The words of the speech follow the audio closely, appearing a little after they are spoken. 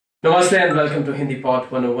Namaste and welcome to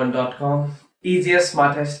HindiPod101.com, easiest,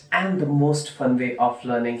 smartest, and the most fun way of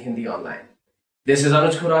learning Hindi online. This is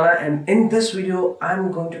Anuj Khurana, and in this video,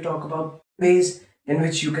 I'm going to talk about ways in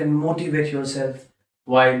which you can motivate yourself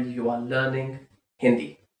while you are learning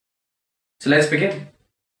Hindi. So let's begin.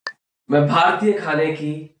 मैं भारतीय खाने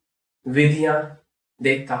की विधियां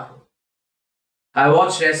देखता हूं. I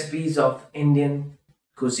watch recipes of Indian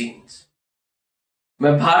cuisines.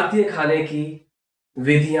 मैं भारतीय खाने की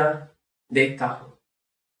विधियां देखता हूं.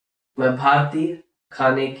 मैं भारतीय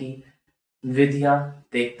खाने की विधियां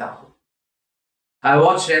देखता हूं. I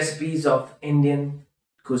watch recipes of Indian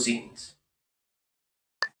cuisines.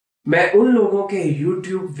 मैं उन लोगों के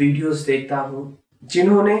YouTube वीडियोस देखता हूं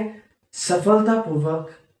जिन्होंने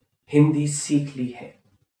सफलतापूर्वक हिंदी सीख ली है.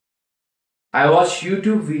 I watch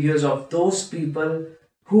YouTube videos of those people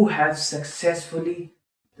who have successfully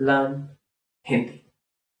learned Hindi.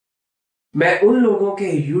 मैं उन लोगों के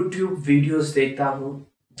YouTube वीडियोस देखता हूं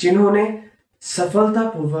जिन्होंने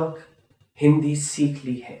सफलतापूर्वक हिंदी सीख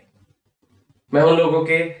ली है. मैं उन लोगों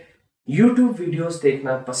के YouTube वीडियोस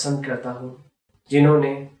देखना पसंद करता हूं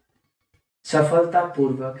जिन्होंने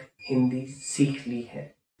सफलतापूर्वक हिंदी सीख ली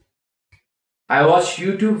है. I watch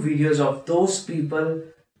YouTube videos of those people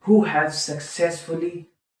who have successfully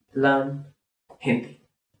learned Hindi.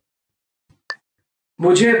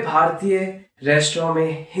 मुझे भारतीय रेस्टोरेंट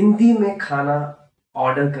में हिंदी में खाना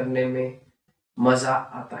ऑर्डर करने में मजा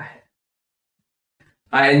आता है.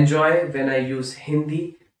 I enjoy when I use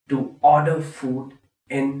Hindi to order food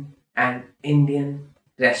in an Indian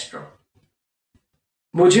restaurant.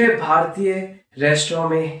 मुझे भारतीय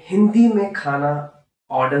रेस्टोरेंट में हिंदी में खाना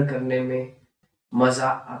ऑर्डर करने में मजा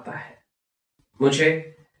आता है. मुझे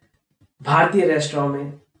भारतीय रेस्टोरेंट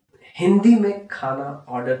में हिंदी में खाना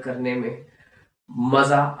ऑर्डर करने में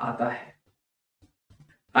मजा आता है.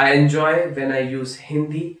 I enjoy when I use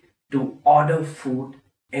Hindi to order food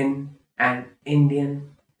in an Indian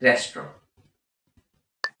restaurant.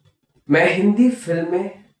 मैं हिंदी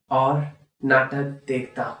फिल्में और नाटक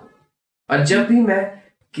देखता हूं और जब भी मैं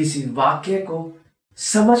किसी वाक्य को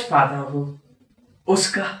समझ पाता हूं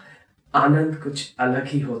उसका आनंद कुछ अलग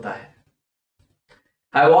ही होता है.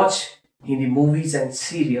 I watch Hindi movies and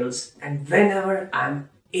serials, and whenever I'm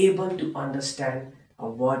able to understand a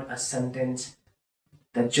word, a sentence,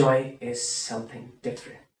 the joy is something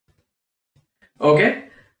different. Okay?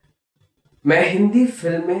 मैं हिंदी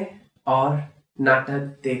फिल्में और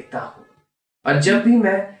नाटक देखता हूं और जब भी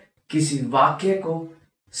मैं किसी वाक्य को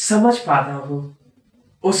समझ पाता हूं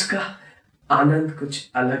उसका आनंद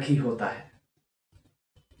कुछ अलग ही होता है.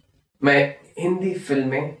 मैं हिंदी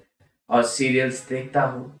फिल्में और सीरियल्स देखता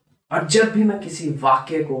हूं और जब भी मैं किसी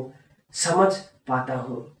वाक्य को समझ पाता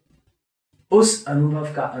हूं उस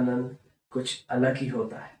अनुभव का आनंद कुछ अलग ही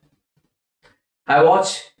होता है. I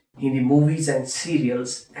watch Hindi movies and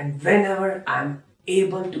serials, and whenever I'm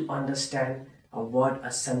able to understand a word,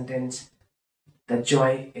 a sentence, the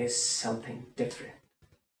joy is something different.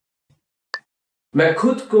 मैं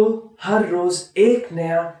खुद को हर रोज एक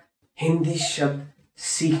नया हिंदी शब्द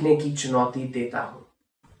सीखने की चुनौती देता हूं.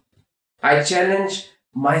 I challenge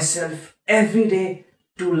myself every day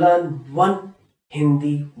to learn one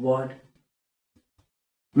Hindi word.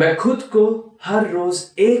 मैं खुद को हर रोज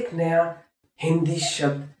एक नया हिंदी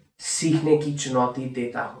शब्द सीखने की चुनौती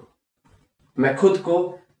देता हूं. मैं खुद को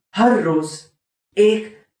हर रोज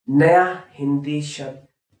एक नया हिंदी शब्द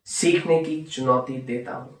सीखने की चुनौती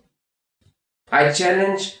देता हूं. I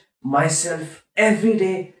challenge myself every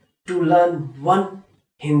day to learn one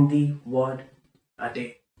Hindi word a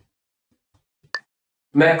day.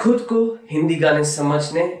 मैं खुद को हिंदी गाने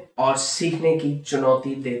समझने और सीखने की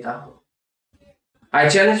चुनौती देता हूं. I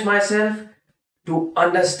challenge myself to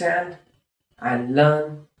understand and learn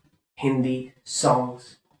Hindi songs.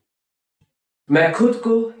 मैं खुद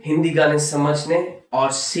को हिंदी गाने समझने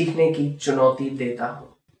और सीखने की चुनौती देता हूं.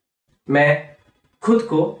 मैं खुद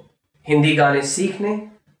को हिंदी गाने सीखने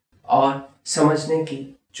और समझने की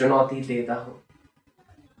चुनौती देता हूं.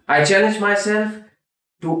 I challenge myself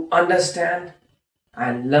to understand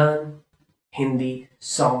and learn Hindi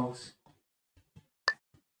songs.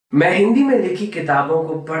 मैं हिंदी में लिखी किताबों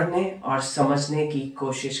को पढ़ने और समझने की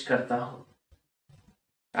कोशिश करता हूं.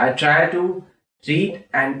 I try to read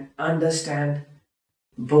and understand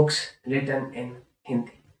books written in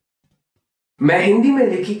Hindi. मैं हिंदी में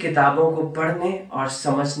लिखी किताबों को पढ़ने और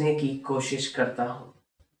समझने की कोशिश करता हूं.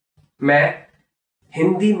 मैं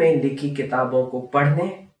हिंदी में लिखी किताबों को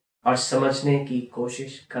पढ़ने और समझने की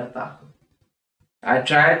कोशिश करता हूं. I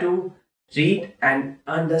try to read and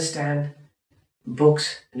understand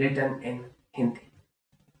books written in Hindi.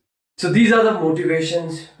 So these are the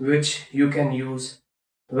motivations which you can use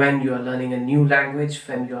when you are learning a new language,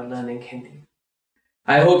 when you are learning Hindi.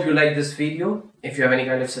 I hope you like this video. If you have any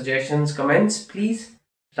kind of suggestions, comments, please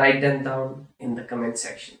write them down in the comment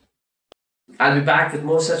section. I'll be back with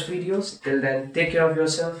more such videos. Till then, take care of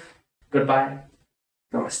yourself. Goodbye.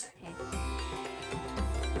 Namaste.